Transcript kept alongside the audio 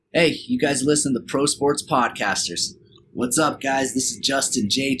Hey, you guys listen to Pro Sports Podcasters. What's up, guys? This is Justin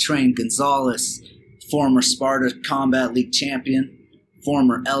J. Train Gonzalez, former Sparta Combat League champion,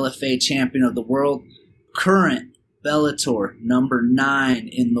 former LFA champion of the world, current Bellator number 9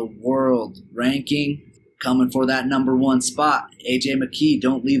 in the world ranking, coming for that number 1 spot. AJ McKee,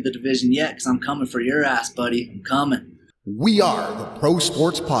 don't leave the division yet, because I'm coming for your ass, buddy. I'm coming. We are the Pro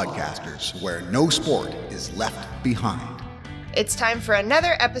Sports Podcasters, where no sport is left behind. It's time for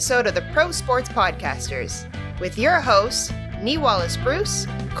another episode of the Pro Sports Podcasters with your hosts, Nee Wallace-Bruce,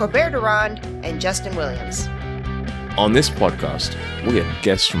 Corbett Durand, and Justin Williams. On this podcast, we have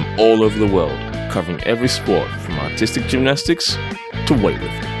guests from all over the world, covering every sport from artistic gymnastics to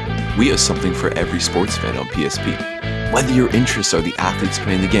weightlifting. We have something for every sports fan on PSP. Whether your interests are the athletes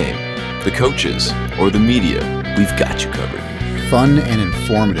playing the game, the coaches, or the media, we've got you covered. Fun and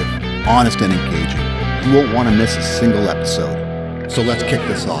informative, honest and engaging. You won't want to miss a single episode. So let's kick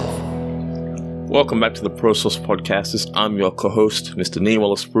this off. Welcome back to the Pro Sports Podcasters. I'm your co-host, Mr. Nee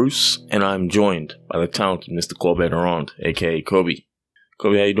Wallace-Bruce, and I'm joined by the talented Mr. Corbett Durand, aka Kobe.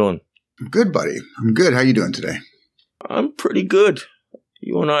 Kobe, how you doing? I'm good, buddy. I'm good. How you doing today? I'm pretty good.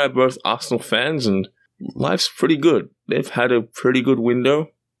 You and I are both Arsenal fans, and life's pretty good. They've had a pretty good window.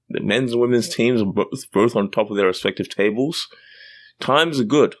 The men's and women's teams are both on top of their respective tables. Times are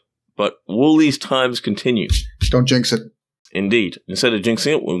good, but will these times continue? Don't jinx it. Indeed. Instead of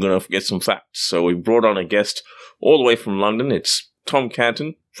jinxing it, we're going to get some facts. So we brought on a guest all the way from London. It's Tom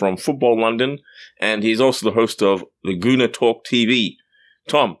Canton from Football London, and he's also the host of Laguna Talk TV.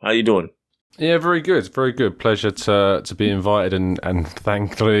 Tom, how you doing? Yeah, very good. Very good. Pleasure to be invited, and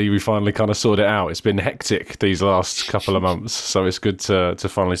thankfully we finally kind of sorted it out. It's been hectic these last couple of months, so it's good to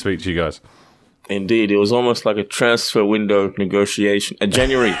finally speak to you guys. Indeed. It was almost like a transfer window negotiation, a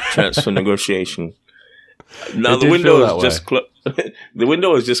January transfer negotiation. Now the window is just the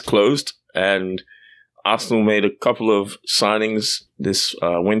window is just closed, and Arsenal made a couple of signings this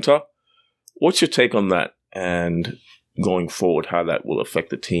winter. What's your take on that, and going forward, how that will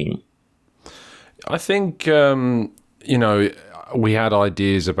affect the team? I think we had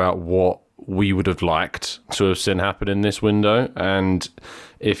ideas about what we would have liked to have seen happen in this window, and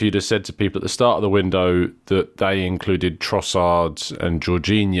if you'd have said to people at the start of the window that they included Trossard and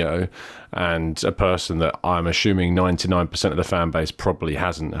Jorginho, and a person that I'm assuming 99% of the fan base probably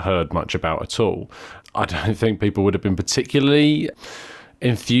hasn't heard much about at all, I don't think people would have been particularly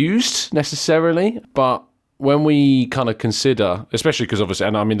enthused necessarily. But when we kind of consider, especially because obviously,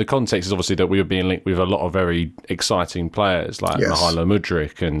 and I mean the context is obviously that we were being linked with a lot of very exciting players like Mykhailo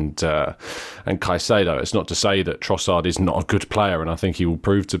Mudryk and Caicedo. It's not to say that Trossard is not a good player, and I think he will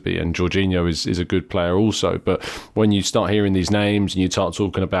prove to be, and Jorginho is a good player also. But when you start hearing these names and you start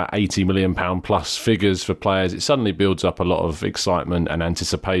talking about £80 million plus figures for players, it suddenly builds up a lot of excitement and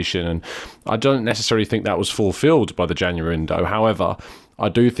anticipation. And I don't necessarily think that was fulfilled by the January window. However, I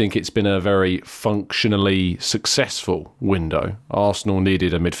do think it's been a very functionally successful window. Arsenal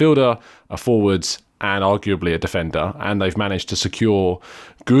needed a midfielder, a forwards, and arguably a defender, and they've managed to secure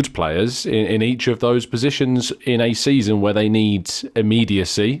good players in each of those positions in a season where they need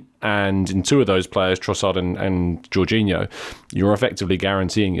immediacy. And in two of those players, Trossard and Jorginho, you're effectively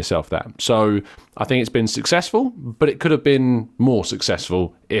guaranteeing yourself that. So I think it's been successful, but it could have been more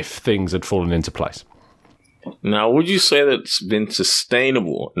successful if things had fallen into place. Now, would you say that it's been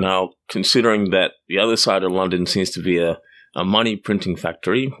sustainable? Now, considering that the other side of London seems to be a money printing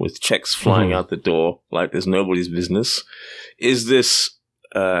factory with checks flying out the door like there's nobody's business, is this,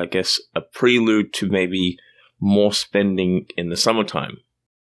 I guess, a prelude to maybe more spending in the summertime?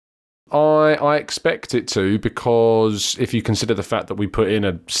 I expect it to, because if you consider the fact that we put in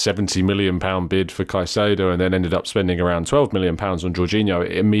a £70 million bid for Caicedo and then ended up spending around £12 million on Jorginho,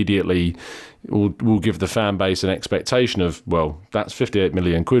 it immediately will give the fan base an expectation of, well, that's 58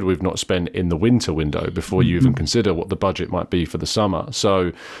 million quid we've not spent in the winter window before you even consider what the budget might be for the summer.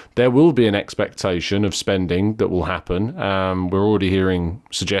 So there will be an expectation of spending that will happen. We're already hearing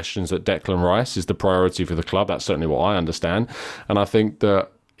suggestions that Declan Rice is the priority for the club. That's certainly what I understand. And I think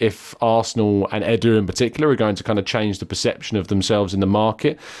that if Arsenal and Edu in particular are going to kind of change the perception of themselves in the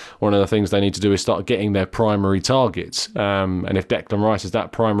market, one of the things they need to do is start getting their primary targets. And if Declan Rice is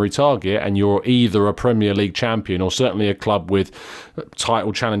that primary target, and you're either a Premier League champion or certainly a club with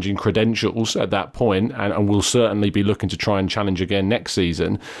title challenging credentials at that point, and will certainly be looking to try and challenge again next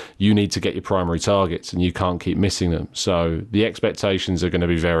season, you need to get your primary targets and you can't keep missing them. So the expectations are going to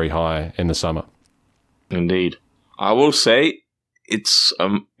be very high in the summer. Indeed. I will say, it's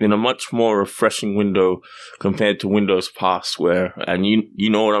in a much more refreshing window compared to windows past and you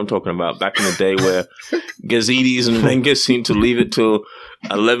know what I'm talking about, back in the day where Gazidis and Wenger seemed to leave it till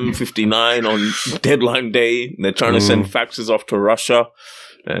 11:59 on deadline day. They're trying to send faxes off to Russia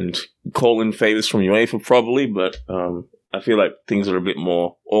and call in favors from UEFA probably, but I feel like things are a bit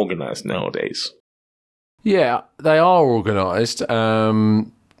more organized nowadays. Yeah, they are organised.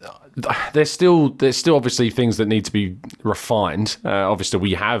 There's still obviously things that need to be refined. Obviously,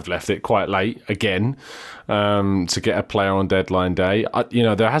 we have left it quite late again to get a player on deadline day.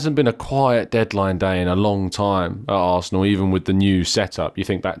 There hasn't been a quiet deadline day in a long time at Arsenal, even with the new setup. You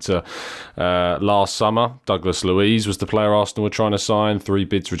think back to last summer, Douglas Luiz was the player Arsenal were trying to sign. 3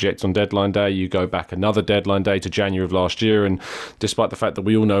 bids rejected on deadline day. You go back another deadline day to January of last year, and despite the fact that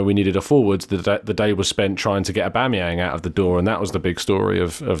we all know we needed a forward, the day was spent trying to get Aubameyang out of the door, and that was the big story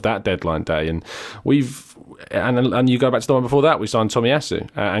of that deadline day. And and you go back to the one before that, we signed Tomiyasu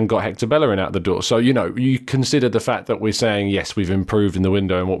and got Hector Bellerin out the door. So you consider the fact that we're saying yes, we've improved in the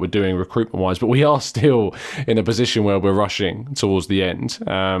window and what we're doing recruitment wise, but we are still in a position where we're rushing towards the end.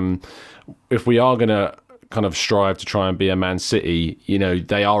 If we are going to kind of strive to try and be a Man City,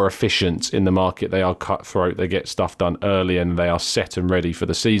 they are efficient in the market, they are cutthroat, they get stuff done early, and they are set and ready for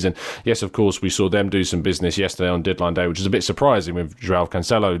the season. Yes, of course, we saw them do some business yesterday on deadline day, which is a bit surprising with Joao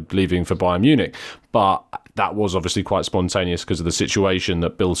Cancelo leaving for Bayern Munich, but that was obviously quite spontaneous because of the situation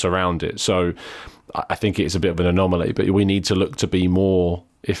that built around it. So I think it's a bit of an anomaly, but we need to look to be more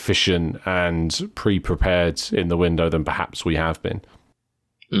efficient and pre-prepared in the window than perhaps we have been.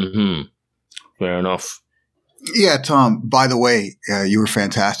 Fair enough. Yeah, Tom, by the way, you were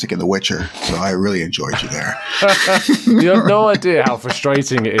fantastic in The Witcher, so I really enjoyed you there. You have no idea how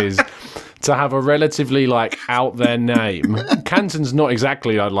frustrating it is to have a relatively out there name. Canton's not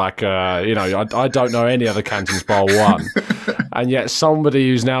exactly I don't know any other Cantons bar one. And yet somebody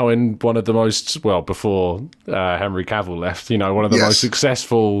who's now in one of the most, before Henry Cavill left, one of the most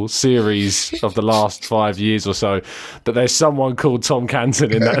successful series of the last 5 years or so, that there's someone called Tom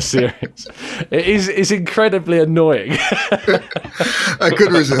Canton in that series. It's incredibly annoying. I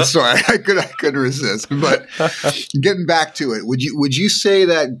couldn't resist. Sorry, I couldn't resist. But getting back to it, would you say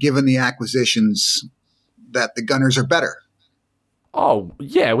that given the acquisitions that the Gunners are better? Oh,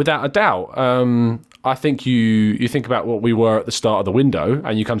 yeah, without a doubt. I think you think about what we were at the start of the window,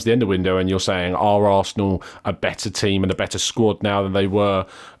 and you come to the end of the window and you're saying, are Arsenal a better team and a better squad now than they were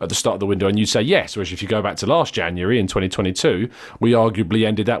at the start of the window? And you say yes, whereas if you go back to last January in 2022, we arguably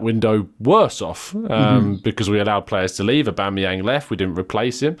ended that window worse off because we allowed players to leave. Aubameyang left, we didn't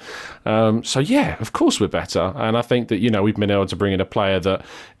replace him. So yeah, of course we're better. And I think that, we've been able to bring in a player that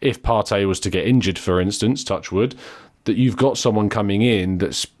if Partey was to get injured, for instance, touch wood, that you've got someone coming in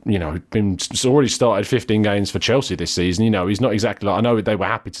that's, already started 15 games for Chelsea this season. He's not exactly I know they were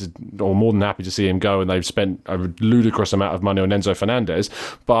happy to, or more than happy to see him go, and they've spent a ludicrous amount of money on Enzo Fernandez,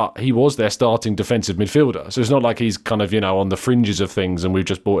 but he was their starting defensive midfielder. So it's not like he's kind of, on the fringes of things and we've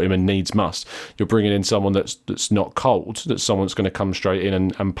just bought him and needs must. You're bringing in someone that's not cold, that's someone that's going to come straight in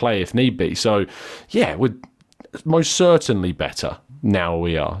and play if need be. So yeah, we're most certainly better now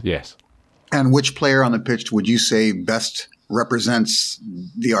we are, yes. And which player on the pitch would you say best represents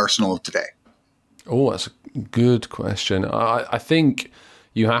the Arsenal of today? Oh, that's a good question. I think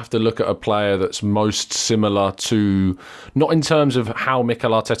you have to look at a player that's most similar to, not in terms of how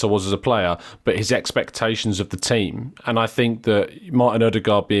Mikel Arteta was as a player, but his expectations of the team. And I think that Martin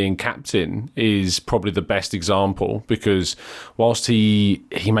Odegaard being captain is probably the best example, because whilst he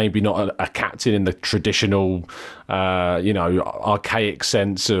may be not a captain in the traditional archaic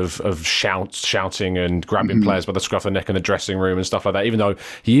sense of shouting and grabbing players by the scruff of the neck in the dressing room and stuff like that, even though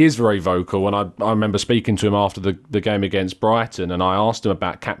he is very vocal. And I remember speaking to him after the game against Brighton, and I asked him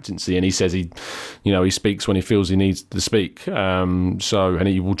about captaincy, and he says he speaks when he feels he needs to speak. And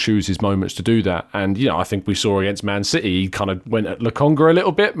he will choose his moments to do that. And I think we saw against Man City, he kind of went at Lokonga a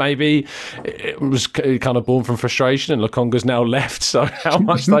little bit. Maybe it was kind of born from frustration, and Lokonga's now left. So how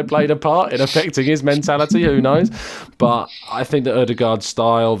much they played a part in affecting his mentality, who knows? But I think that Odegaard's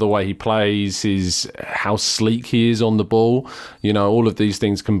style, the way he plays, how sleek he is on the ball, all of these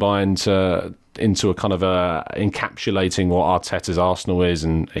things combined into a kind of encapsulating what Arteta's Arsenal is,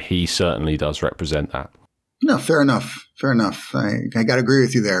 and he certainly does represent that. No, fair enough. I got to agree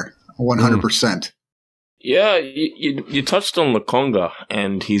with you there, 100%. Yeah, you touched on Lokonga,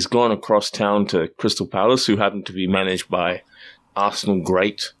 and he's gone across town to Crystal Palace, who happen to be managed by Arsenal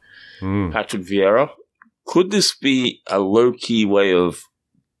great Patrick Vieira. Could this be a low-key way of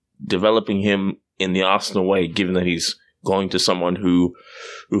developing him in the Arsenal way, given that he's going to someone who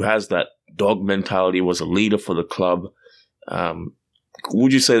has that dog mentality, was a leader for the club,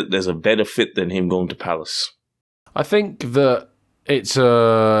 would you say that there's a better fit than him going to Palace? I think that it's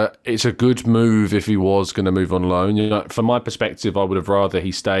a good move if he was going to move on loan. You know, from my perspective, I would have rather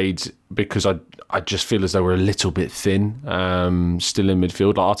he stayed because I just feel as though we're a little bit thin still in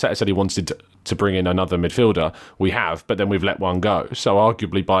midfield. Like Arteta said he wanted to bring in another midfielder. We have, but then we've let one go. So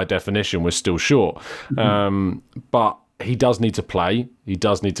arguably, by definition, we're still short. But he does need to play. He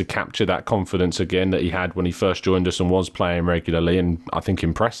does need to capture that confidence again that he had when he first joined us and was playing regularly, and I think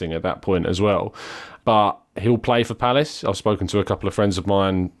impressing at that point as well. But he'll play for Palace. I've spoken to a couple of friends of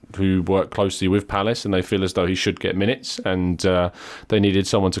mine who work closely with Palace, and they feel as though he should get minutes, and they needed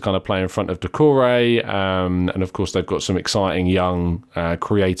someone to kind of play in front of Doucouré, and of course they've got some exciting young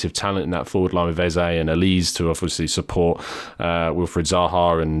creative talent in that forward line with Eze and Elise to obviously support Wilfried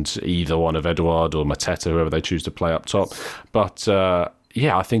Zaha and either one of Edouard or Mateta, whoever they choose to play up top. But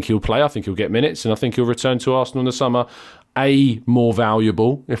yeah, I think he'll play. I think he'll get minutes, and I think he'll return to Arsenal in the summer. A, more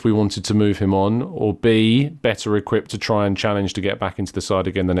valuable if we wanted to move him on, or B, better equipped to try and challenge to get back into the side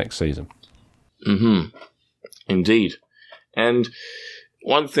again the next season. Indeed. And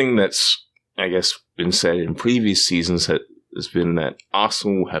one thing that's, I guess, been said in previous seasons has been that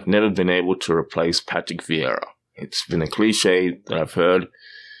Arsenal have never been able to replace Patrick Vieira. It's been a cliche that I've heard.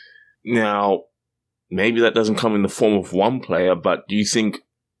 Now, maybe that doesn't come in the form of one player, but do you think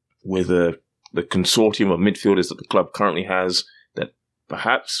with the consortium of midfielders that the club currently has, that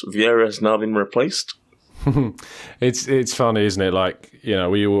perhaps Vieira has now been replaced? It's funny, isn't it? Like, you know,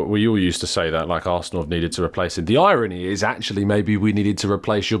 we all used to say that, like Arsenal have needed to replace him. The irony is actually maybe we needed to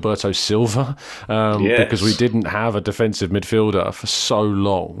replace Gilberto Silva because we didn't have a defensive midfielder for so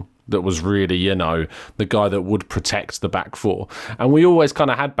long that was really, you know, the guy that would protect the back four. And we always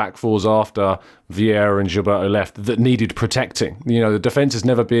kind of had back fours after Vieira and Gilberto left that needed protecting. You know, the defence has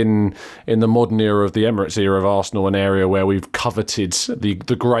never been, in the modern era of the Emirates era of Arsenal, an area where we've coveted the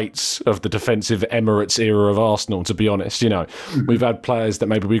greats of the defensive Emirates era of Arsenal, to be honest. You know, we've had players that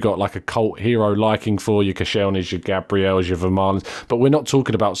maybe we got like a cult hero liking for, your Koscielny's, your Gabriel's, your Vermaelen's, but we're not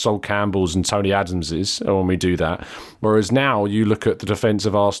talking about Sol Campbell's and Tony Adams's when we do that. Whereas now you look at the defence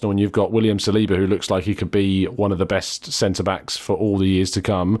of Arsenal and you've got William Saliba, who looks like he could be one of the best centre-backs for all the years to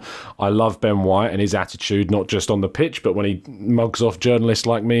come. I love Ben White and his attitude, not just on the pitch, but when he mugs off journalists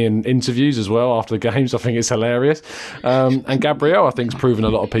like me in interviews as well after the games. I think it's hilarious. And Gabriel, I think, has proven a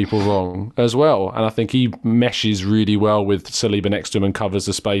lot of people wrong as well. And I think he meshes really well with Saliba next to him and covers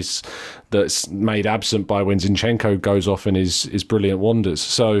the space that's made absent by when Zinchenko goes off in his brilliant wonders.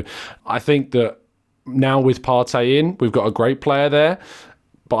 So I think that now with Partey in, we've got a great player there.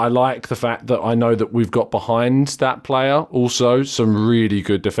 But I like the fact that I know that we've got behind that player also some really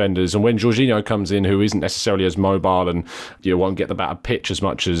good defenders. And when Jorginho comes in, who isn't necessarily as mobile and you won't get the better pitch as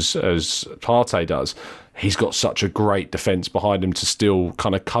much as Partey does, he's got such a great defence behind him to still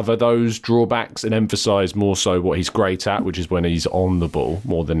kind of cover those drawbacks and emphasise more so what he's great at, which is when he's on the ball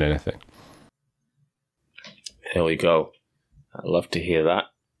more than anything. There we go. I'd love to hear that.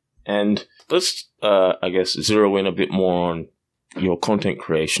 And let's, I guess, zero in a bit more on your content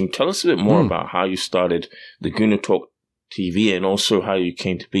creation. Tell us a bit more about how you started the Gooner Talk TV and also how you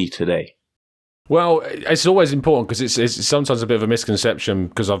came to be today. Well, it's always important because it's sometimes a bit of a misconception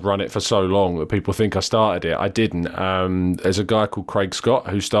because I've run it for so long that people think I started it. I didn't. There's a guy called Craig Scott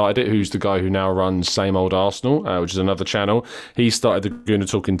who started it, who's the guy who now runs Same Old Arsenal, which is another channel. He started the Gooner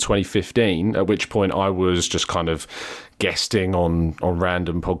Talk in 2015, at which point I was just kind of guesting on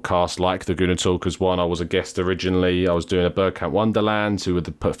random podcasts like the Gooner Talk. As one, I was a guest originally. I was doing a Bergkamp Wonderland, who were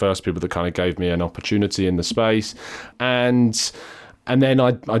the first people that kind of gave me an opportunity in the space. And then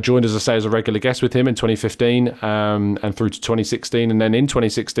I joined, as I say, as a regular guest with him in 2015 and through to 2016. And then in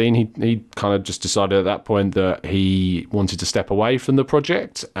 2016, he kind of just decided at that point that he wanted to step away from the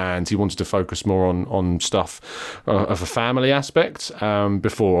project and he wanted to focus more on stuff of a family aspect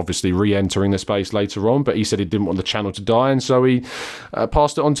before obviously re-entering the space later on. But he said he didn't want the channel to die, and so he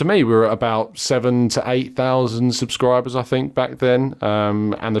passed it on to me. We were at about 7,000 to 8,000 subscribers, I think, back then.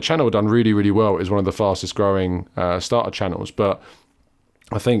 And the channel had done really, really well. It was one of the fastest growing starter channels. But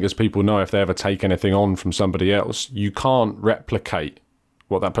I think, as people know, if they ever take anything on from somebody else, you can't replicate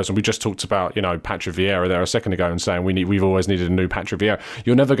what that person. We just talked about, you know, Patrick Vieira there a second ago and saying we've always needed a new Patrick Vieira.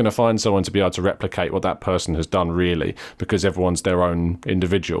 You're never going to find someone to be able to replicate what that person has done, really, because everyone's their own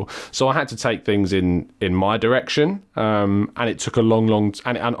individual. So I had to take things in my direction, and it took a long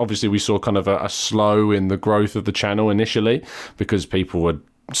and obviously we saw kind of a slow in the growth of the channel initially because people were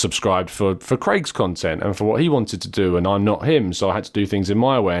subscribed for Craig's content and for what he wanted to do, and I'm not him, so I had to do things in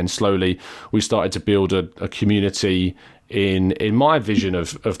my way. And slowly we started to build a community in my vision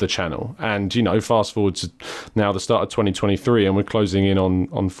of the channel. And, fast forward to now the start of 2023, and we're closing in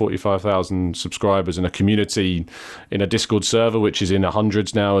on 45,000 subscribers and a community in a Discord server, which is in the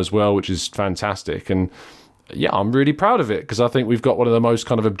hundreds now as well, which is fantastic. And yeah, I'm really proud of it because I think we've got one of the most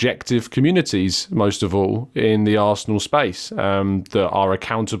kind of objective communities, most of all, in the Arsenal space, that are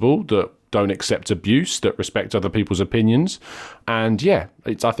accountable, that don't accept abuse, that respect other people's opinions. And yeah,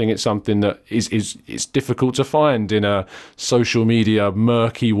 I think it's something that is difficult to find in a social media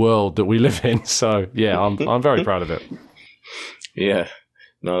murky world that we live in. So yeah, I'm very proud of it. Yeah,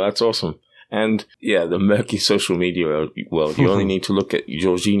 no, that's awesome. And yeah, the murky social media world, you only need to look at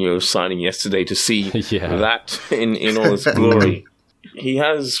Jorginho signing yesterday to see that in all its glory.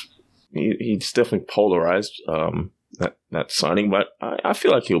 He's definitely polarized, that signing, but I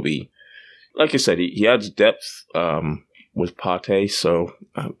feel like he'll be, like you said, he adds depth with Partey, so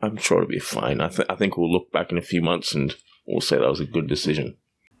I'm sure it'll be fine. I think we'll look back in a few months and we'll say that was a good decision.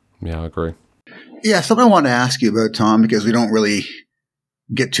 Yeah, I agree. Yeah, something I wanted to ask you about, Tom, because we don't really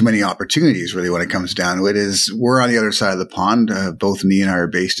get too many opportunities really when it comes down to it, is we're on the other side of the pond. Both me and I are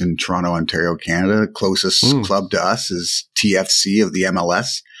based in Toronto, Ontario, Canada. Closest club to us is TFC of the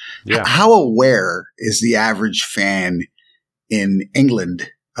MLS. Yeah. How aware is the average fan in England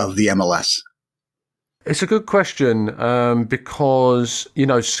of the MLS? It's a good question because,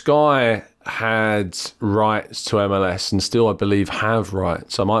 Sky had rights to MLS and still, I believe, have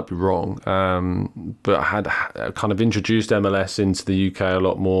rights. I might be wrong, but had kind of introduced MLS into the UK a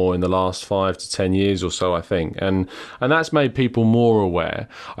lot more in the last 5 to 10 years or so, I think. And that's made people more aware.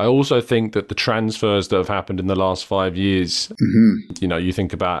 I also think that the transfers that have happened in the last 5 years, you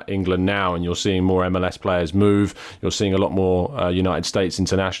think about England now and you're seeing more MLS players move. You're seeing a lot more United States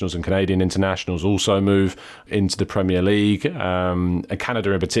internationals and Canadian internationals also move into the Premier League. And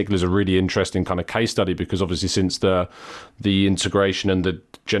Canada in particular is a really interesting kind of case study because obviously since the integration and the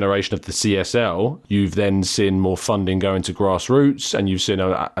generation of the CSL, you've then seen more funding go into grassroots and you've seen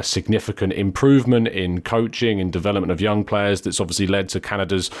a significant improvement in coaching and development of young players that's obviously led to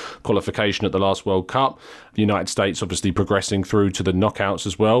Canada's qualification at the last World Cup. The United States obviously progressing through to the knockouts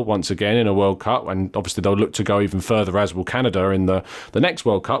as well, once again in a World Cup, and obviously they'll look to go even further, as will Canada in the next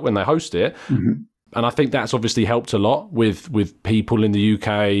World Cup when they host it. And I think that's obviously helped a lot with people in the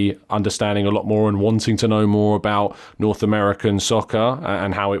UK understanding a lot more and wanting to know more about North American soccer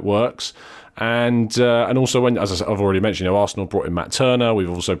and how it works. And also, when, as I've already mentioned, Arsenal brought in Matt Turner. We've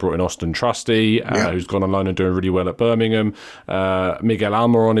also brought in Austin Trusty, who's gone on loan and doing really well at Birmingham. Miguel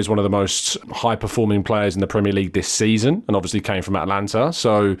Almiron is one of the most high-performing players in the Premier League this season, and obviously came from Atlanta.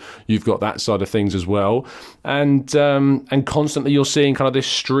 So you've got that side of things as well. And constantly you're seeing kind of this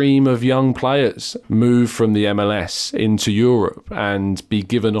stream of young players move from the MLS into Europe and be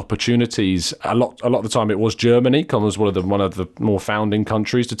given opportunities. A lot of the time it was Germany, was one of the more founding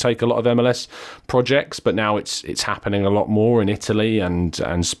countries to take a lot of MLS projects, but now it's happening a lot more in Italy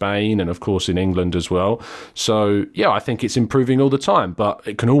and Spain, and of course in England as well. So yeah, I think it's improving all the time, but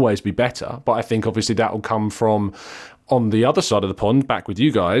it can always be better. But I think obviously that will come from, on the other side of the pond, back with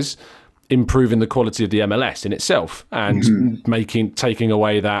you guys, improving the quality of the MLS in itself and taking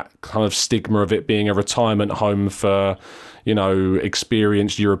away that kind of stigma of it being a retirement home for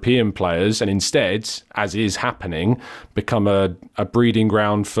experienced European players, and instead, as is happening, become a breeding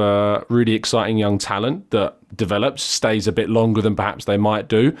ground for really exciting young talent that develops, stays a bit longer than perhaps they might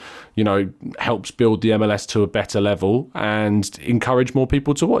do, helps build the MLS to a better level and encourage more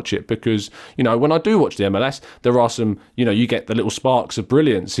people to watch it. Because, when I do watch the MLS, there are some, you get the little sparks of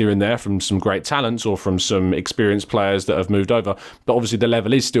brilliance here and there from some great talents or from some experienced players that have moved over. But obviously the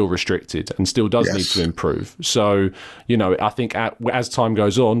level is still restricted and still does need to improve. So, I think as time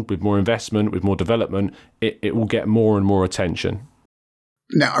goes on, with more investment, with more development, it will get more and more attention.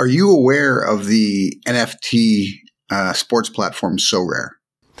 Now, are you aware of the NFT sports platform SoRare?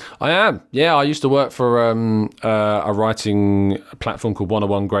 I am. Yeah, I used to work for a writing platform called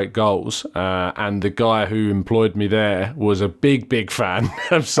 101 Great Goals, and the guy who employed me there was a big fan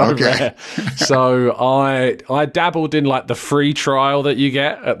of SoRare. So I dabbled in like the free trial that you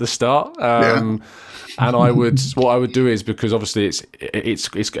get at the start. And what I would do is, because obviously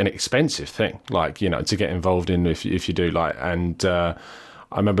it's an expensive thing, like, to get involved in if you do, like, and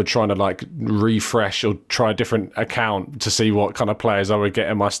I remember trying to like refresh or try a different account to see what kind of players I would get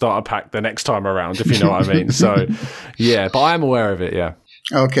in my starter pack the next time around, if you know what I mean. So yeah, but I am aware of it. Yeah.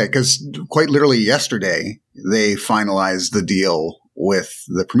 Okay. Because quite literally yesterday they finalized the deal with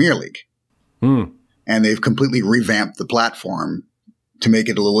the Premier League and they've completely revamped the platform to make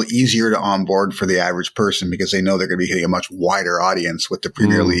it a little easier to onboard for the average person, because they know they're going to be hitting a much wider audience with the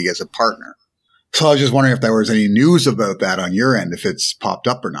Premier League as a partner. So I was just wondering if there was any news about that on your end, if it's popped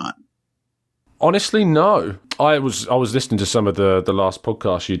up or not. Honestly, no. I was listening to some of the last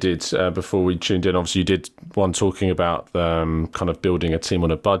podcast you did before we tuned in. Obviously, you did one talking about kind of building a team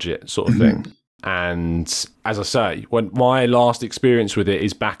on a budget sort of thing. And as I say, when my last experience with it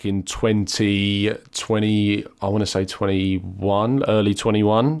is back in 2020, I want to say 21, early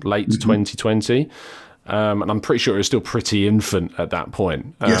 21, late 2020. And I'm pretty sure it was still pretty infant at that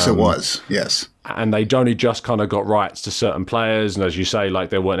point. Yes, it was. Yes. And they'd only just kind of got rights to certain players. And as you say, like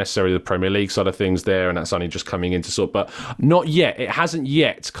there weren't necessarily the Premier League side of things there. And that's only just coming into sort. But not yet. It hasn't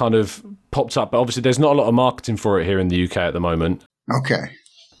yet kind of popped up. But obviously there's not a lot of marketing for it here in the UK at the moment. Okay.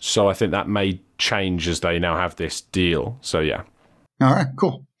 So I think that may change as they now have this deal. So yeah. All right,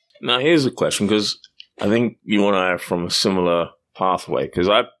 cool. Now here's a question, because I think you and I are from a similar pathway, because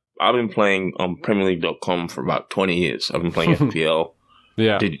I've been playing on PremierLeague.com for about 20 years. I've been playing FPL.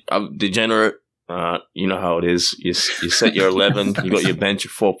 Yeah. I'm degenerate. You know how it is. You set your 11, you got your bench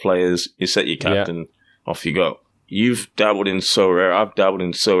of 4 players, you set your captain, off you go. You've dabbled in SoRare. I've dabbled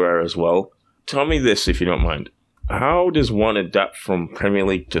in SoRare as well. Tell me this, if you don't mind. How does one adapt from Premier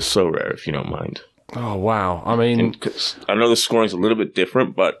League to SoRare, if you don't mind? Oh, wow. I mean, 'cause I know the scoring's a little bit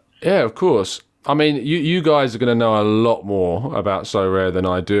different, but... Yeah, of course. I mean, you guys are going to know a lot more about SoRare than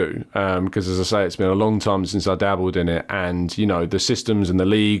I do, because as I say, it's been a long time since I dabbled in it, and you know the systems and the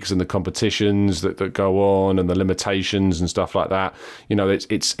leagues and the competitions that go on and the limitations and stuff like that. You know,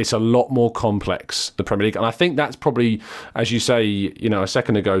 it's a lot more complex, the Premier League, and I think that's probably, as you say, you know, a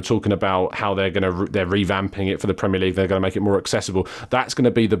second ago, talking about how they're revamping it for the Premier League, they're going to make it more accessible. That's going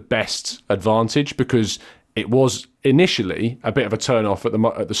to be the best advantage, because it was initially a bit of a turn-off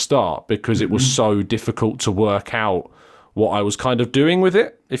at the start, because it was so difficult to work out what I was kind of doing with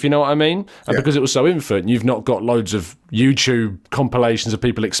it, if you know what I mean. And because it was so infant, you've not got loads of YouTube compilations of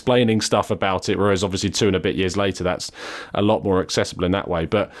people explaining stuff about it, whereas obviously 2 and a bit years later, that's a lot more accessible in that way.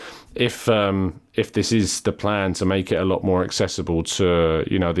 But if this is the plan to make it a lot more accessible to,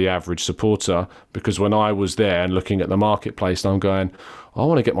 you know, the average supporter, because when I was there and looking at the marketplace, I'm going, I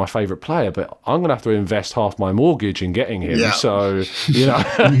want to get my favourite player, but I'm going to have to invest half my mortgage in getting him. Yeah. So, so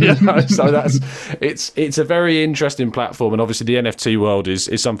it's a very interesting platform. And obviously the NFT world is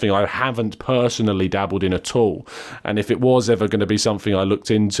something I haven't personally dabbled in at all. And if it was ever going to be something I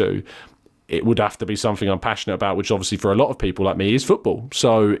looked into, it would have to be something I'm passionate about, which obviously for a lot of people like me is football.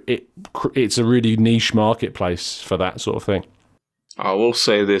 So it's a really niche marketplace for that sort of thing. I will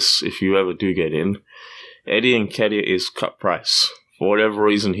say this, if you ever do get in, Eddie Nketiah is cut price. For whatever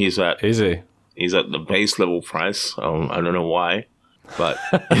reason, he's at. Is he? He's at the base level price. I don't know why, but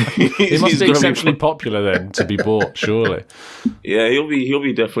he must be exceptionally popular then to be bought, surely. Yeah, he'll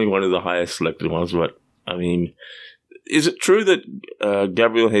be definitely one of the highest selected ones. But I mean, is it true that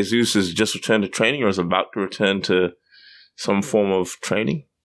Gabriel Jesus has just returned to training, or is about to return to some form of training?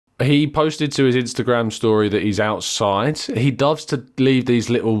 He posted to his Instagram story that he's outside. He loves to leave these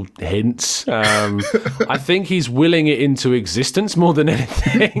little hints. I think he's willing it into existence more than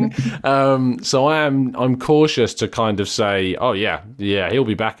anything. So I'm cautious to kind of say, oh yeah, he'll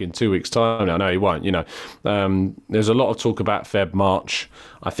be back in 2 weeks' time. No, he won't. You know, there's a lot of talk about Feb, March.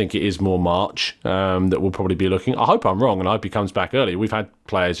 I think it is more March that we'll probably be looking. I hope I'm wrong, and I hope he comes back early. We've had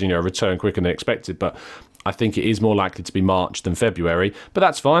players, you know, return quicker than expected, but I think it is more likely to be March than February, but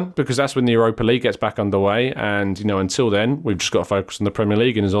that's fine, because that's when the Europa League gets back underway. And, you know, until then, we've just got to focus on the Premier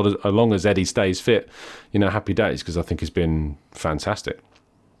League. And as long as Eddie stays fit, you know, happy days, because I think he's been fantastic.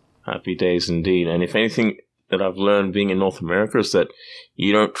 Happy days indeed. And if anything that I've learned being in North America is that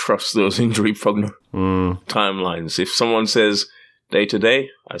you don't trust those injury timelines. If someone says day to day,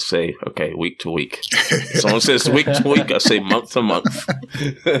 I say, okay, week to week. If someone says week to week, I say month to month.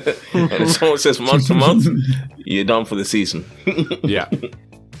 And if someone says month to month, you're done for the season. Yeah.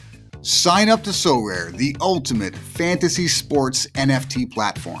 Sign up to SoRare, the ultimate fantasy sports NFT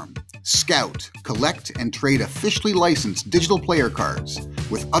platform. Scout, collect, and trade officially licensed digital player cards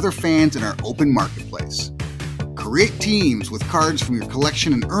with other fans in our open marketplace. Create teams with cards from your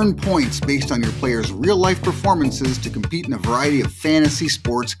collection and earn points based on your players' real-life performances to compete in a variety of fantasy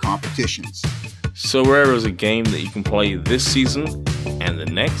sports competitions. SoRare is a game that you can play this season, and the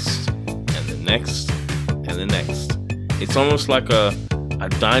next, and the next, and the next. It's almost like a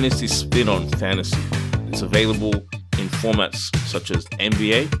dynasty spin on fantasy. It's available in formats such as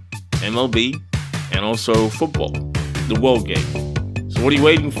NBA, MLB, and also football, the world game. So what are you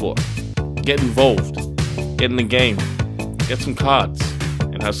waiting for? Get involved. Get in the game, get some cards,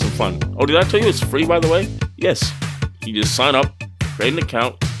 and have some fun. Oh, did I tell you it's free, by the way? Yes. You just sign up, create an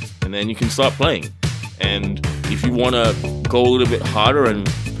account, and then you can start playing. And if you want to go a little bit harder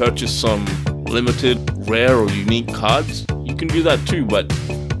and purchase some limited, rare, or unique cards, you can do that too. But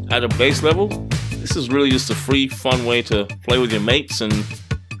at a base level, this is really just a free, fun way to play with your mates and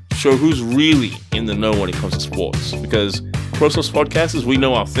show who's really in the know when it comes to sports. Because Pro Sports Podcasters, we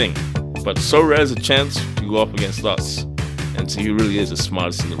know our thing. But So Rare is a chance to go up against us and see who really is the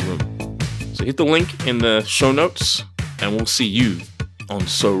smartest in the room. So hit the link in the show notes, and we'll see you on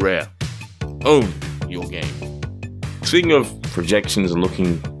So Rare. Own your game. Speaking of projections and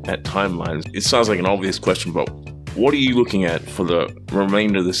looking at timelines, it sounds like an obvious question, but what are you looking at for the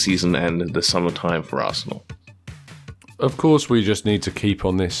remainder of the season and the summertime for Arsenal? Of course, we just need to keep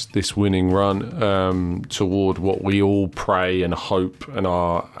on this winning run toward what we all pray and hope and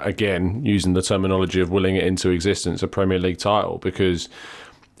are, again, using the terminology of willing it into existence, a Premier League title, because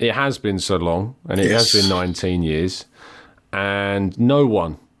it has been so long and it has been 19 years and no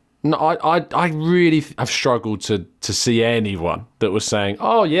one, I really have struggled to see anyone that was saying,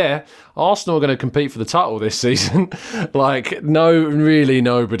 oh yeah, Arsenal are going to compete for the title this season. Like,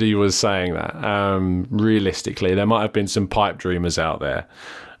 nobody was saying that. Realistically, there might have been some pipe dreamers out there.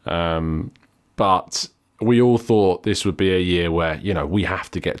 But we all thought this would be a year where, we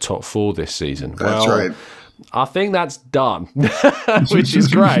have to get top 4 this season. That's right. I think that's done, which is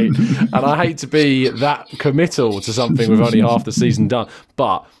great. And I hate to be that committal to something with only half the season done.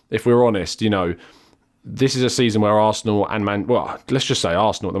 But if we're honest, this is a season where Arsenal and let's just say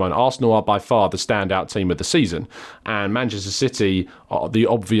Arsenal at the moment. Arsenal are by far the standout team of the season, and Manchester City are the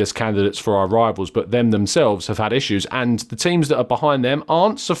obvious candidates for our rivals, but them themselves have had issues, and the teams that are behind them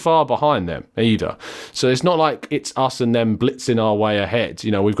aren't so far behind them either. So it's not like it's us and them blitzing our way ahead.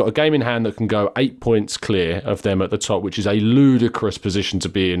 We've got a game in hand that can go 8 points clear of them at the top, which is a ludicrous position to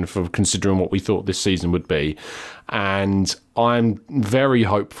be in for considering what we thought this season would be. And I'm very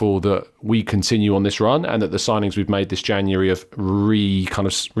hopeful that we continue on this run and that the signings we've made this January have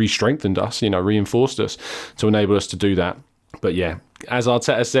re-strengthened us, reinforced us to enable us to do that. But yeah, as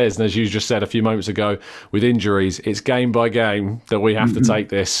Arteta says, and as you just said a few moments ago, with injuries, it's game by game that we have to take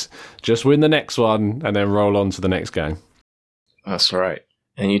this. Just win the next one and then roll on to the next game. That's right.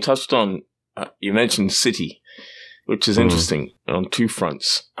 And you touched on, you mentioned City, which is interesting on 2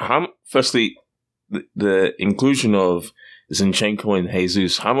 fronts. Firstly, the inclusion of Zinchenko and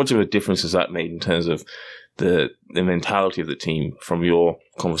Jesus, how much of a difference has that made in terms of the mentality of the team from your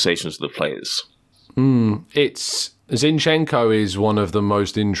conversations with the players? Zinchenko is one of the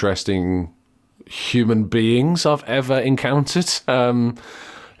most interesting human beings I've ever encountered.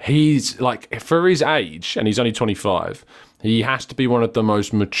 He's for his age, and he's only 25, he has to be one of the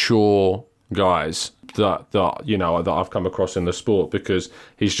most mature guys that I've come across in the sport, because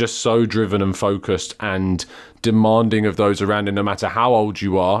he's just so driven and focused and demanding of those around him, no matter how old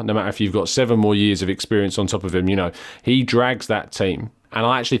you are, no matter if you've got 7 more years of experience on top of him. He drags that team. And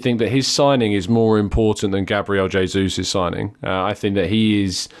I actually think that his signing is more important than Gabriel Jesus' signing. I think that he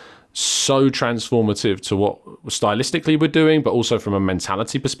is so transformative to what stylistically we're doing, but also from a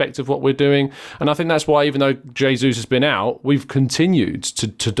mentality perspective what we're doing. And I think that's why, even though Jesus has been out, we've continued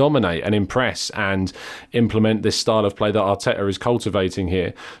to dominate and impress and implement this style of play that Arteta is cultivating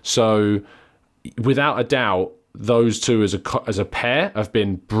here. So without a doubt, those two as a pair have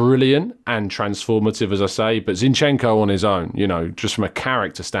been brilliant and transformative, as I say. But Zinchenko on his own, just from a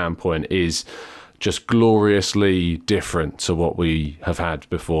character standpoint, is just gloriously different to what we have had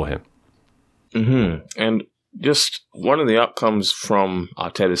before him. Mm-hmm. And just one of the outcomes from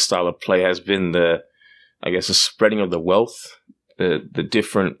Arteta's style of play has been the spreading of the wealth, the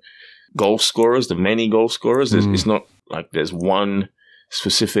different goal scorers, the many goal scorers. It's not like there's one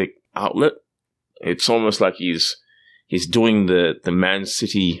specific outlet. It's almost like he's doing the Man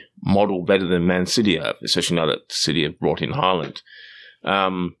City model better than Man City have, especially now that City have brought in Haaland.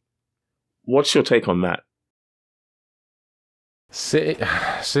 What's your take on that?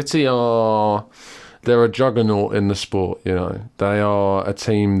 City are, they're a juggernaut in the sport. They are a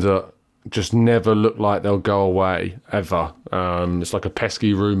team that just never look like they'll go away ever. It's like a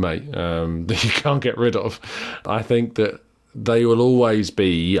pesky roommate that you can't get rid of. I think that they will always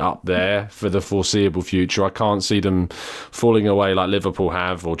be up there for the foreseeable future. I can't see them falling away like Liverpool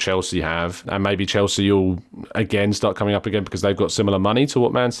have or Chelsea have. And maybe Chelsea will again start coming up again because they've got similar money to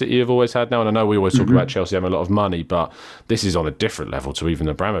what Man City have always had now. And I know we always talk about Chelsea having a lot of money, but this is on a different level to even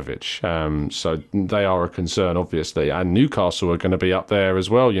Abramovich. So they are a concern, obviously. And Newcastle are going to be up there as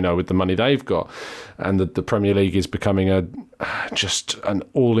well, with the money they've got. And the Premier League is becoming just an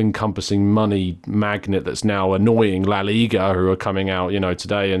all-encompassing money magnet that's now annoying La Liga, who are coming out,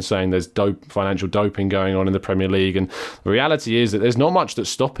 today and saying there's financial doping going on in the Premier League. And the reality is that there's not much that's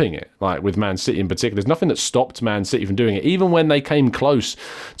stopping it. Like with Man City in particular, there's nothing that stopped Man City from doing it. Even when they came close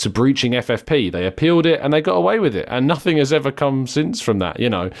to breaching FFP, they appealed it and they got away with it. And nothing has ever come since from that,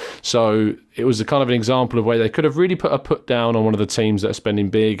 So it was a kind of an example of where they could have really put a put down on one of the teams that are spending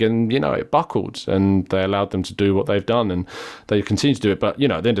big, and it buckled, and they allowed them to do what they've done, and they continue to do it. But at the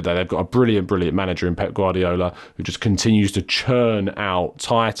end of the day, they've got a brilliant manager in Pep Guardiola, who just continues to churn out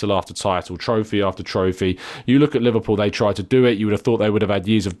title after title, trophy after trophy. You look at Liverpool; they tried to do it. You would have thought they would have had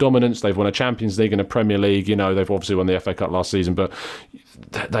years of dominance. They've won a Champions League and a Premier League. They've obviously won the FA Cup last season, but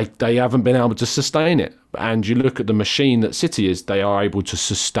they haven't been able to sustain it. And you look at the machine that City is, they are able to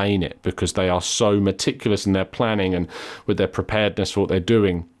sustain it because they are so meticulous in their planning and with their preparedness for what they're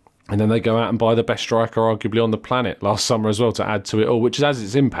doing. And then they go out and buy the best striker arguably on the planet last summer as well to add to it all, which has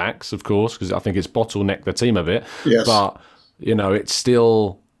its impacts, of course, because I think it's bottlenecked the team a bit. Yes. But, it's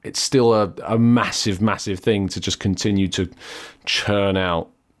still a massive thing to just continue to churn out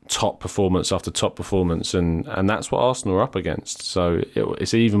top performance after top performance, and that's what Arsenal are up against. So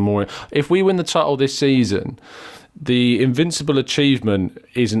it's even more. If we win the title this season, the invincible achievement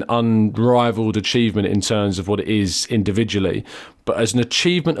is an unrivaled achievement in terms of what it is individually, but as an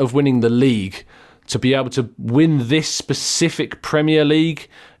achievement of winning the league, to be able to win this specific Premier League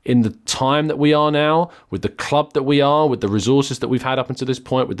in the time that we are now, with the club that we are, with the resources that we've had up until this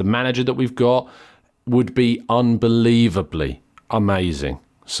point, with the manager that we've got, would be unbelievably amazing.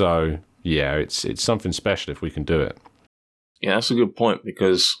 So, yeah, it's something special if we can do it. Yeah, that's a good point,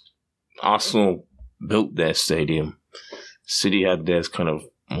 because Arsenal built their stadium. City had theirs kind of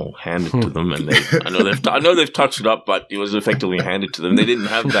handed to them, and I know they've touched it up, but it was effectively handed to them. They didn't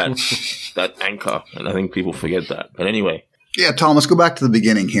have that anchor, and I think people forget that. But anyway. Yeah, Tom, let's go back to the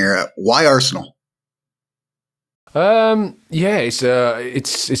beginning here. Why Arsenal? Yeah, it's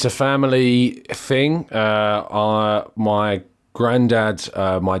a family thing. My granddad,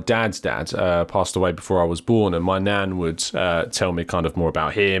 my dad's dad, passed away before I was born, and my nan would tell me kind of more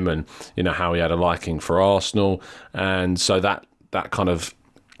about him and how he had a liking for Arsenal, and so that kind of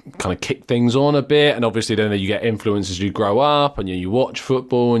kick things on a bit. And obviously then you get influences as you grow up, and you watch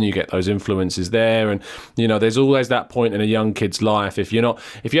football and you get those influences there. And there's always that point in a young kid's life, if you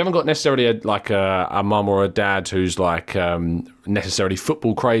haven't got necessarily a mum or a dad who's necessarily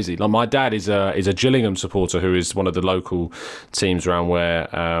football crazy. Like my dad is a Gillingham supporter, who is one of the local teams around where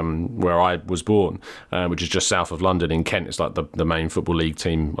I was born, which is just south of London in Kent. It's like the main football league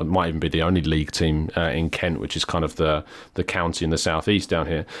team. It might even be the only league team in Kent, which is kind of the county in the southeast down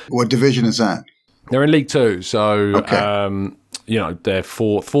here. What division is that? They're in League Two, so okay. They're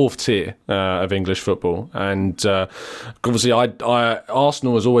fourth tier of English football, and obviously,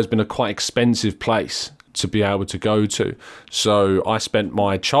 Arsenal has always been a quite expensive place to be able to go to. So I spent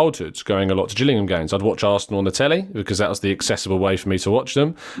my childhood going a lot to Gillingham games. I'd watch Arsenal on the telly because that was the accessible way for me to watch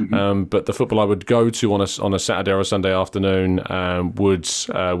them. Mm-hmm. But the football I would go to on a Saturday or a Sunday afternoon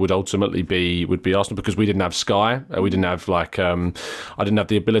would ultimately be Arsenal, because we didn't have Sky. We didn't have I didn't have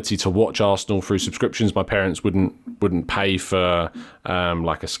the ability to watch Arsenal through subscriptions. My parents wouldn't pay for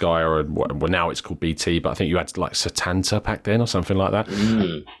like a Sky or well, now it's called BT, but I think you had Setanta back then or something like that.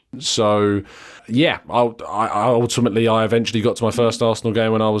 Mm. So, yeah, I eventually got to my first Arsenal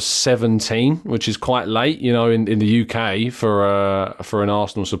game when I was 17, which is quite late, in the UK for an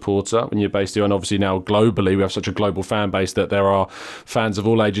Arsenal supporter when you're based here. And obviously now globally, we have such a global fan base that there are fans of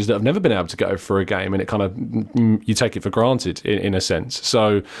all ages that have never been able to go for a game, and it kind of, you take it for granted in a sense.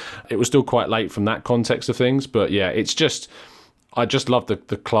 So it was still quite late from that context of things. But yeah, I just love the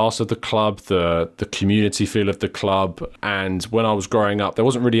class of the club, the community feel of the club. And when I was growing up, there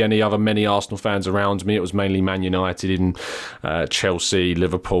wasn't really many Arsenal fans around me. It was mainly Man United, Chelsea,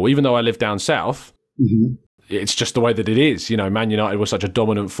 Liverpool. Even though I live down south, mm-hmm. It's just the way that it is. Man United was such a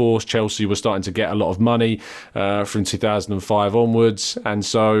dominant force. Chelsea was starting to get a lot of money from 2005 onwards. And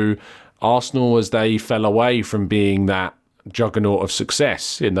so Arsenal, as they fell away from being that juggernaut of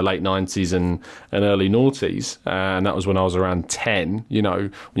success in the late 90s and early noughties, and that was when I was around 10.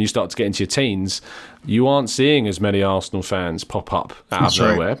 When you start to get into your teens, you aren't seeing as many Arsenal fans pop up out of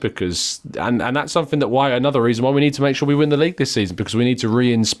nowhere, because and that's something another reason why we need to make sure we win the league this season, because we need to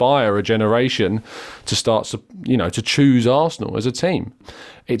re-inspire a generation to start to choose Arsenal as a team.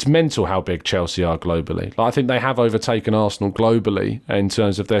 It's mental how big Chelsea are globally. I think they have overtaken Arsenal globally in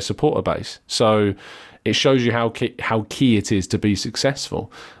terms of their supporter base. So it shows you how key it is to be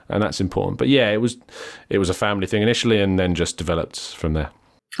successful, and that's important. But yeah, it was a family thing initially, and then just developed from there.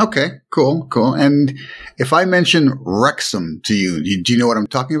 Okay, cool. And if I mention Wrexham to you, do you know what I'm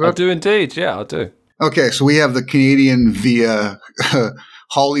talking about? I do indeed. Yeah, I do. Okay, so we have the Canadian via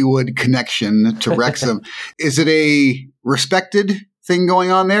Hollywood connection to Wrexham. Is it a respected thing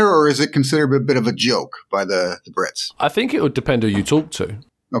going on there, or is it considered a bit of a joke by the Brits? I think it would depend who you talk to.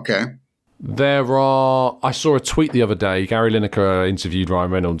 Okay. I saw a tweet the other day. Gary Lineker interviewed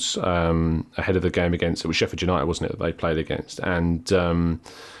Ryan Reynolds ahead of the game against, it was Sheffield United, wasn't it, that they played against? And,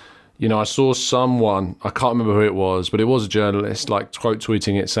 I saw someone, I can't remember who it was, but it was a journalist, like quote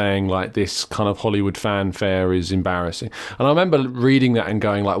tweeting it saying like this kind of Hollywood fanfare is embarrassing. And I remember reading that and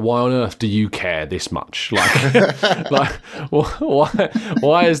going like, why on earth do you care this much? Like,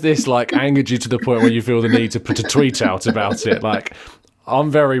 why has this like angered you to the point where you feel the need to put a tweet out about it? Like,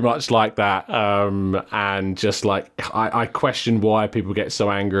 I'm very much like that, and just like I question why people get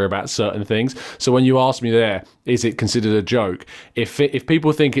so angry about certain things. So when you ask me there, is it considered a joke? If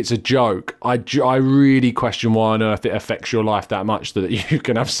people think it's a joke, I really question why on earth it affects your life that much that you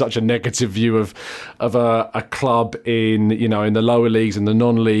can have such a negative view of a club in the lower leagues and the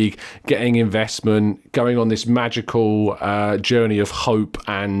non-league getting investment, going on this magical journey of hope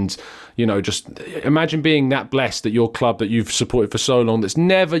and. Just imagine being that blessed that your club that you've supported for so long that's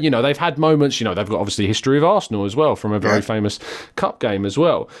never, they've had moments, they've got obviously history of Arsenal as well from a very famous cup game as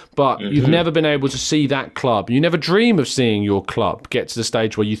well. But you've never been able to see that club. You never dream of seeing your club get to the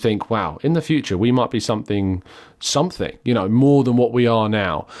stage where you think, wow, in the future, we might be something, more than what we are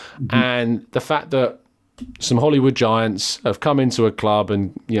now. And the fact that some Hollywood giants have come into a club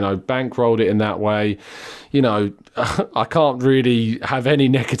and, bankrolled it in that way, I can't really have any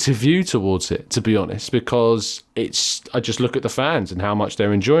negative view towards it, to be honest, because I just look at the fans and how much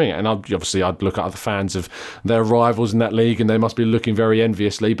they're enjoying it. And I'd look at the fans of their rivals in that league and they must be looking very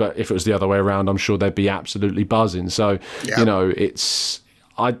enviously. But if it was the other way around, I'm sure they'd be absolutely buzzing. So, it's...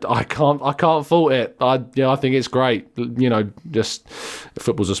 I can't fault it. I think it's great. Just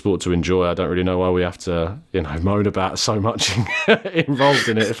football's a sport to enjoy. I don't really know why we have to, moan about so much involved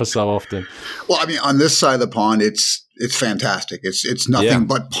in it for so often. Well, I mean, on this side of the pond, it's fantastic. It's nothing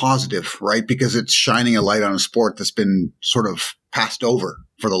but positive, right? Because it's shining a light on a sport that's been sort of passed over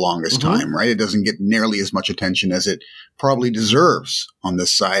for the longest time, right? It doesn't get nearly as much attention as it probably deserves on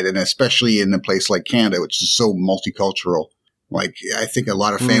this side, and especially in a place like Canada, which is so multicultural. Like, I think a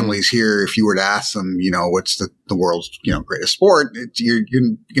lot of families here, if you were to ask them, what's the world's, greatest sport, you're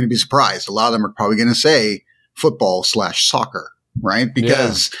going to be surprised. A lot of them are probably going to say football/soccer, right?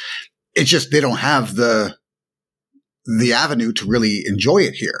 Because it's just, they don't have the avenue to really enjoy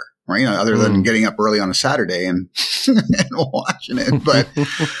it here, right? Other than getting up early on a Saturday and watching it.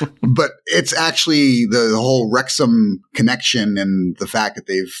 But it's actually the whole Wrexham connection and the fact that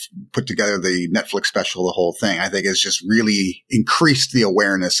they've put together the Netflix special, the whole thing, I think has just really increased the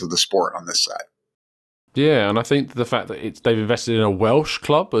awareness of the sport on this side. Yeah, and I think the fact that they've invested in a Welsh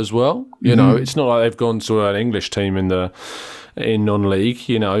club as well. It's not like they've gone to an English team in non-league.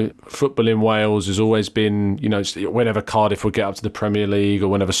 Football in Wales has always been, whenever Cardiff would get up to the Premier League or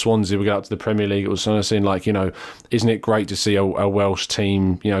whenever Swansea would get up to the Premier League, it was sort of seen like, isn't it great to see a Welsh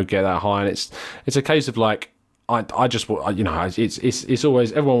team, get that high? And it's a case of like, I just, it's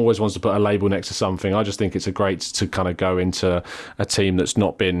always, everyone always wants to put a label next to something. I just think it's great to kind of go into a team that's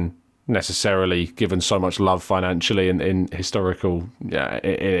not been necessarily given so much love financially and in historical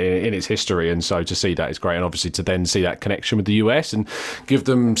in its history, and so to see that is great, and obviously to then see that connection with the US and give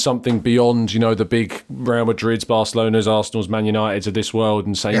them something beyond the big Real Madrids, Barcelonas, Arsenals, Man Uniteds of this world,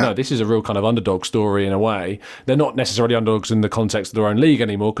 and say this is a real kind of underdog story in a way. They're not necessarily underdogs in the context of their own league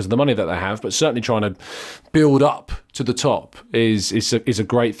anymore because of the money that they have, but certainly trying to build up to the top is a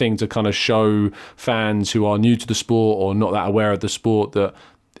great thing to kind of show fans who are new to the sport or not that aware of the sport that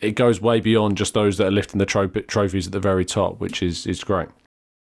it goes way beyond just those that are lifting the trophies at the very top, which is great.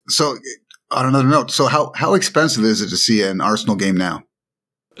 So, on another note, so how expensive is it to see an Arsenal game now?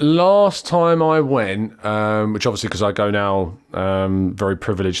 Last time I went, which obviously because I go now, very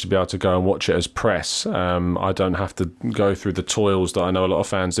privileged to be able to go and watch it as press. I don't have to go through the toils that I know a lot of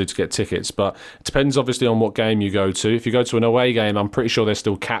fans do to get tickets. But it depends obviously on what game you go to. If you go to an away game, I'm pretty sure they're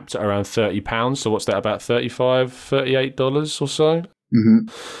still capped at around £30. So what's that, about $35, $38 or so?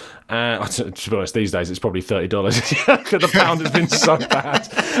 To be honest, these days it's probably $30 because the pound has been so bad.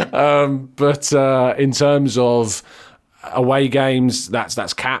 But in terms of away games,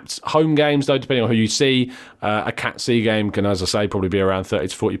 that's capped. Home games, though, depending on who you see, a Cat C game can, as I say, probably be around £30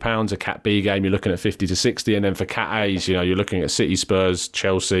 to £40. A Cat B game, you're looking at 50 to 60, and then for Cat A's, you're looking at City, Spurs,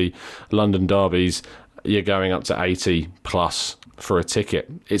 Chelsea, London derbies. You're going up to 80 plus for a ticket.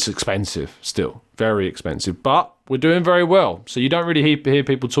 It's expensive still, very expensive, but we're doing very well. So you don't really hear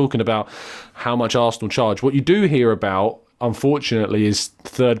people talking about how much Arsenal charge. What you do hear about, unfortunately, is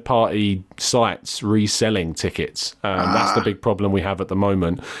third-party sites reselling tickets. That's the big problem we have at the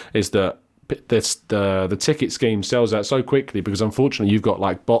moment, is that the ticket scheme sells out so quickly because, unfortunately, you've got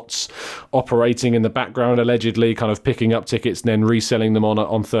like bots operating in the background, allegedly kind of picking up tickets and then reselling them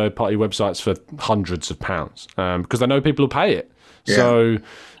on third-party websites for hundreds of pounds because they know people will pay it. Yeah. So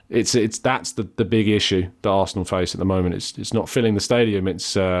that's the big issue that Arsenal face at the moment. It's not filling the stadium.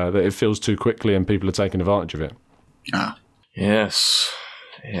 It's that it fills too quickly and people are taking advantage of it. Yes,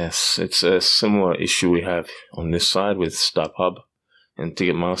 it's a similar issue we have on this side with StubHub and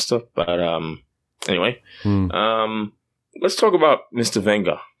Ticketmaster. But anyway, let's talk about Mr.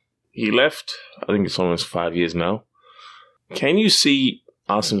 Wenger. He left, I think it's almost 5 years now. Can you see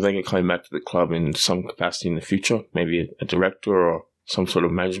Arsene Wenger coming back to the club in some capacity in the future? Maybe a director or some sort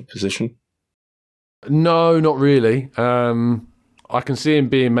of management position? No, not really. I can see him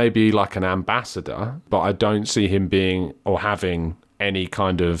being maybe like an ambassador, but I don't see him being or having any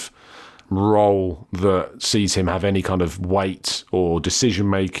kind of role that sees him have any kind of weight or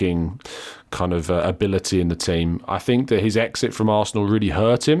decision-making kind of ability in the team. I think that his exit from Arsenal really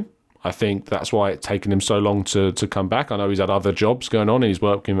hurt him. I think that's why it's taken him so long to come back. I know he's had other jobs going on. He's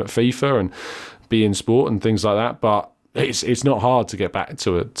working at FIFA and beIN Sport and things like that, but it's not hard to get back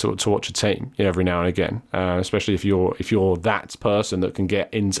to watch a team every now and again, especially if you're that person that can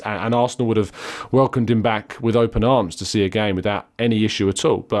get into. And Arsenal would have welcomed him back with open arms to see a game without any issue at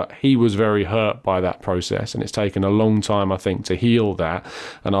all. But he was very hurt by that process, and it's taken a long time, I think, to heal that.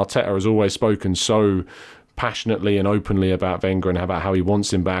 And Arteta has always spoken so passionately and openly about Wenger and about how he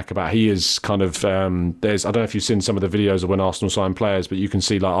wants him back, about he is kind of there's, I don't know if you've seen some of the videos of when Arsenal sign players, but you can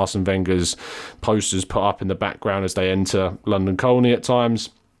see like Arsene Wenger's posters put up in the background as they enter London Colney at times.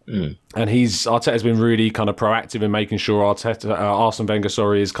 And Arteta's been really kind of proactive in making sure Arsene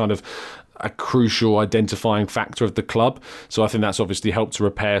Wenger is kind of a crucial identifying factor of the club. So I think that's obviously helped to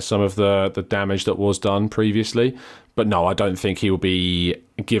repair some of the damage that was done previously. But no, I don't think he will be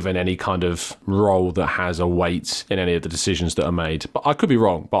given any kind of role that has a weight in any of the decisions that are made. But I could be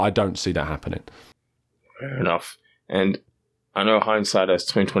wrong, but I don't see that happening. Fair enough. And I know hindsight has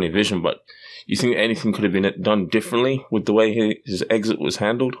 20/20 vision, but you think anything could have been done differently with the way his exit was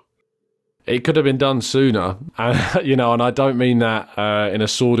handled? It could have been done sooner, and I don't mean that in a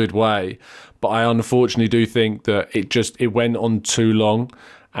sordid way, but I unfortunately do think that it went on too long.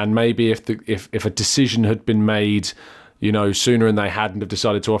 And maybe if a decision had been made, sooner and they hadn't have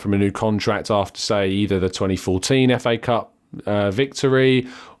decided to offer him a new contract after, say, either the 2014 FA Cup victory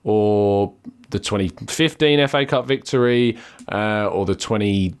or the 2015 FA Cup victory or the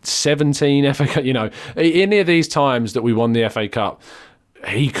 2017 FA Cup, any of these times that we won the FA Cup,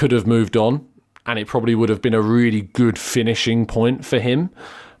 he could have moved on and it probably would have been a really good finishing point for him.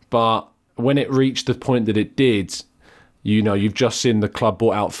 But when it reached the point that it did, you've just seen the club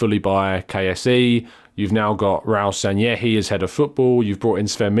bought out fully by KSE. You've now got Raul Sanllehi as head of football. You've brought in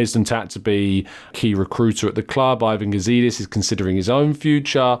Sven Mislintat to be key recruiter at the club. Ivan Gazidis is considering his own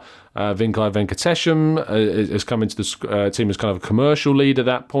future. Vinkai Venkatesham has come into the team as kind of a commercial lead at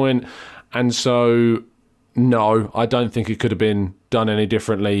that point. And so, no, I don't think it could have been done any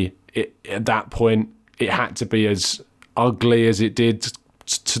differently. At that point, it had to be as ugly as it did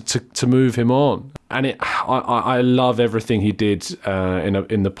to move him on. And I love everything he did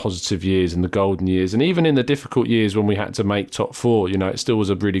in the positive years, in the golden years, and even in the difficult years when we had to make top four. It still was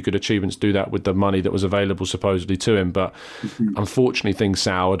a really good achievement to do that with the money that was available supposedly to him. But unfortunately, things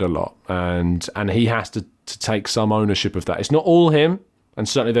soured a lot, and he has to take some ownership of that. It's not all him, and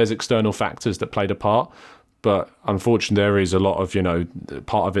certainly there's external factors that played a part. But unfortunately, there is a lot of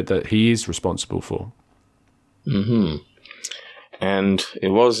part of it that he is responsible for. Mm-hmm. And it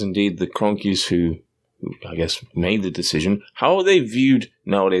was indeed the Kroenkes who I guess, made the decision. How are they viewed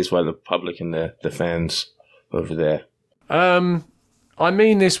nowadays by the public and the fans over there? I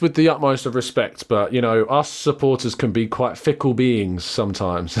mean this with the utmost of respect, but, us supporters can be quite fickle beings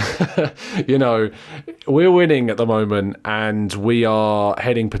sometimes. We're winning at the moment and we are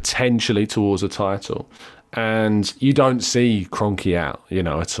heading potentially towards a title. And you don't see Kroenke out,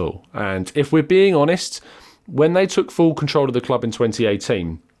 at all. And if we're being honest, when they took full control of the club in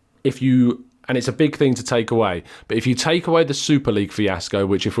 2018, and it's a big thing to take away, but if you take away the Super League fiasco,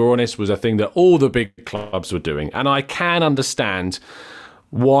 which, if we're honest, was a thing that all the big clubs were doing, and I can understand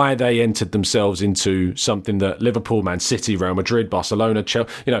why they entered themselves into something that Liverpool, Man City, Real Madrid, Barcelona,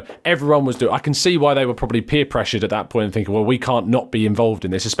 Chelsea, everyone was doing. I can see why they were probably peer pressured at that point and thinking, well, we can't not be involved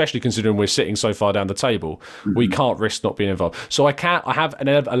in this, especially considering we're sitting so far down the table. Mm-hmm. We can't risk not being involved. So I have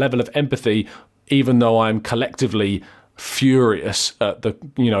a level of empathy even though I'm collectively furious at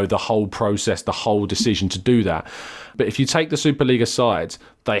the whole process, the whole decision to do that. But if you take the Superliga aside,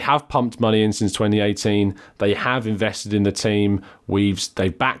 they have pumped money in since 2018. They have invested in the team.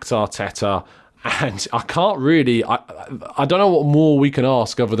 They've backed Arteta. And I can't really, I don't know what more we can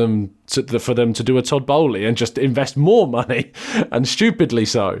ask other than for them to do a Todd Bowley and just invest more money, and stupidly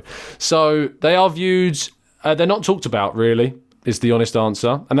so. So they are viewed, they're not talked about really, is the honest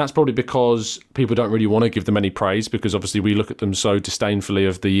answer. And that's probably because people don't really want to give them any praise, because obviously we look at them so disdainfully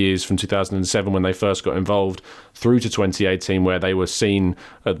of the years from 2007 when they first got involved through to 2018, where they were seen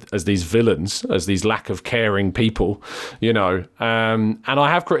as these villains, as these lack of caring people, and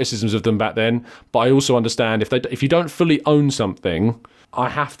I have criticisms of them back then, but I also understand if you don't fully own something, I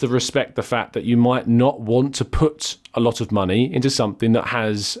have to respect the fact that you might not want to put a lot of money into something that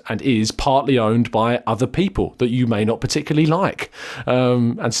has and is partly owned by other people that you may not particularly like.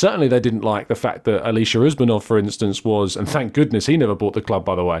 And certainly they didn't like the fact that Alisher Usmanov, for instance, was, and thank goodness he never bought the club,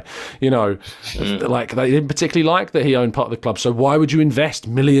 by the way, like they didn't particularly like that he owned part of the club. So why would you invest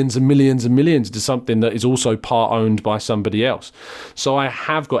millions and millions and millions into something that is also part owned by somebody else? So I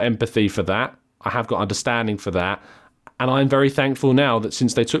have got empathy for that. I have got understanding for that. And I'm very thankful now that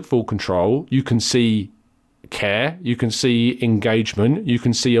since they took full control, you can see care, you can see engagement, you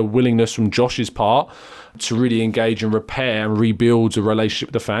can see a willingness from Josh's part to really engage and repair and rebuild a relationship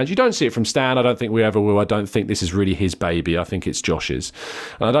with the fans. You don't see it from Stan. I don't think we ever will. I don't think this is really his baby. I think it's Josh's.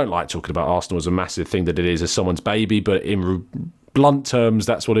 And I don't like talking about Arsenal as a massive thing that it is, as someone's baby, but in blunt terms,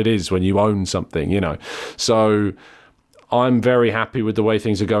 that's what it is when you own something, So I'm very happy with the way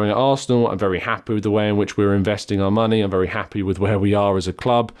things are going at Arsenal. I'm very happy with the way in which we're investing our money. I'm very happy with where we are as a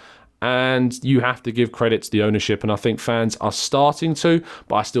club. And you have to give credit to the ownership. And I think fans are starting to,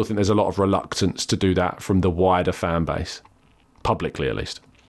 but I still think there's a lot of reluctance to do that from the wider fan base, publicly at least.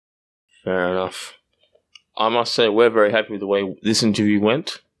 Fair enough. I must say, we're very happy with the way this interview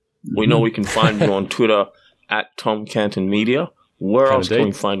went. We know we can find you on Twitter at Tom Canton Media. Where else can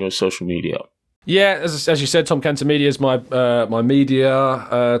we find you on social media? Yeah, as you said, Tom Canton Media is my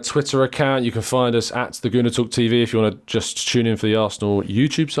media Twitter account. You can find us at The Gooner Talk TV if you want to just tune in for the Arsenal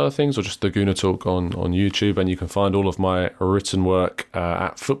YouTube side of things, or just The Gooner Talk on YouTube. And you can find all of my written work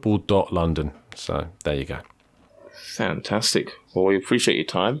at football.london. So there you go. Fantastic. Well, we appreciate your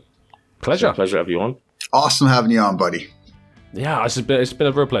time. Pleasure. It's a pleasure to have you on. Awesome having you on, buddy. Yeah, it's been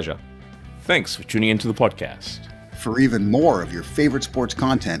a real pleasure. Thanks for tuning into the podcast. For even more of your favorite sports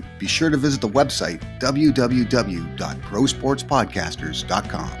content, be sure to visit the website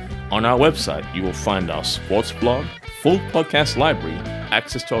www.prosportspodcasters.com. On our website, you will find our sports blog, full podcast library,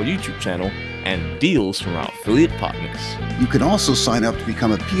 access to our YouTube channel, and deals from our affiliate partners. You can also sign up to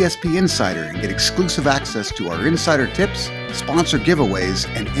become a PSP Insider and get exclusive access to our insider tips, sponsor giveaways,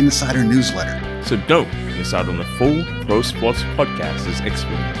 and insider newsletter. So don't miss out on the full Pro Sports Podcasters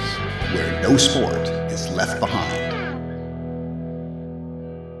experience, where no sport is left behind.